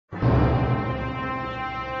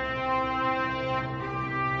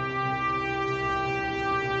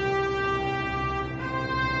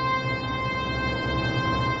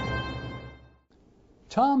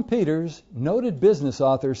Tom Peters, noted business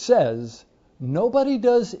author, says, "Nobody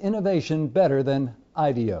does innovation better than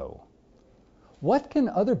IDEO." What can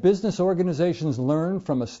other business organizations learn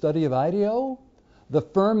from a study of IDEO? The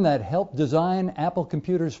firm that helped design Apple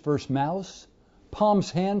Computer's first mouse,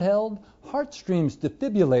 Palm's handheld, Heartstream's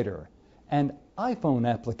defibrillator, and iPhone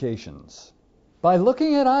applications. By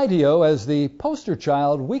looking at IDEO as the poster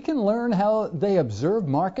child, we can learn how they observe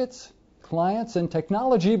markets, clients, and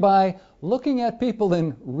technology by looking at people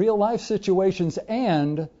in real-life situations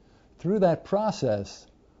and, through that process,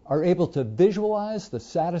 are able to visualize the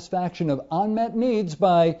satisfaction of unmet needs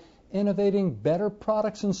by innovating better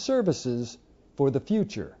products and services for the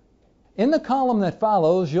future. In the column that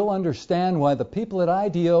follows, you'll understand why the people at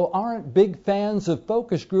IDEO aren't big fans of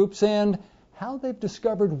focus groups and how they've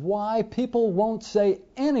discovered why people won't say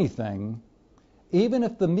anything, even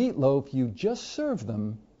if the meatloaf you just served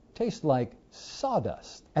them tastes like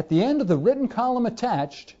sawdust. At the end of the written column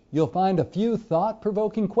attached, you'll find a few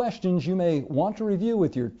thought-provoking questions you may want to review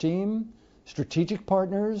with your team, strategic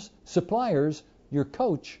partners, suppliers, your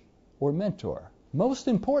coach, or mentor. Most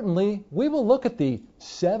importantly, we will look at the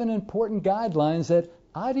 7 important guidelines that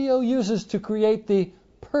IDEO uses to create the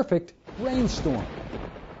perfect brainstorm,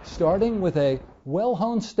 starting with a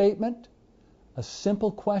well-honed statement, a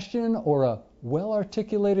simple question, or a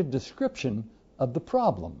well-articulated description of the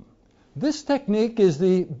problem. This technique is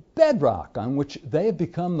the bedrock on which they have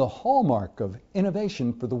become the hallmark of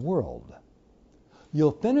innovation for the world.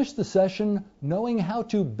 You'll finish the session knowing how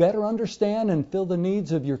to better understand and fill the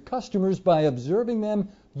needs of your customers by observing them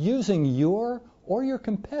using your or your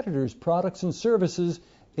competitors' products and services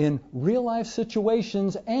in real-life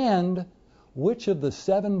situations, and which of the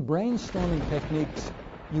 7 brainstorming techniques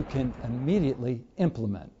you can immediately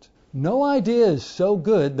implement. No idea is so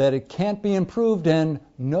good that it can't be improved, and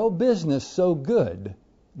no business so good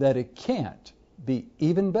that it can't be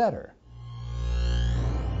even better.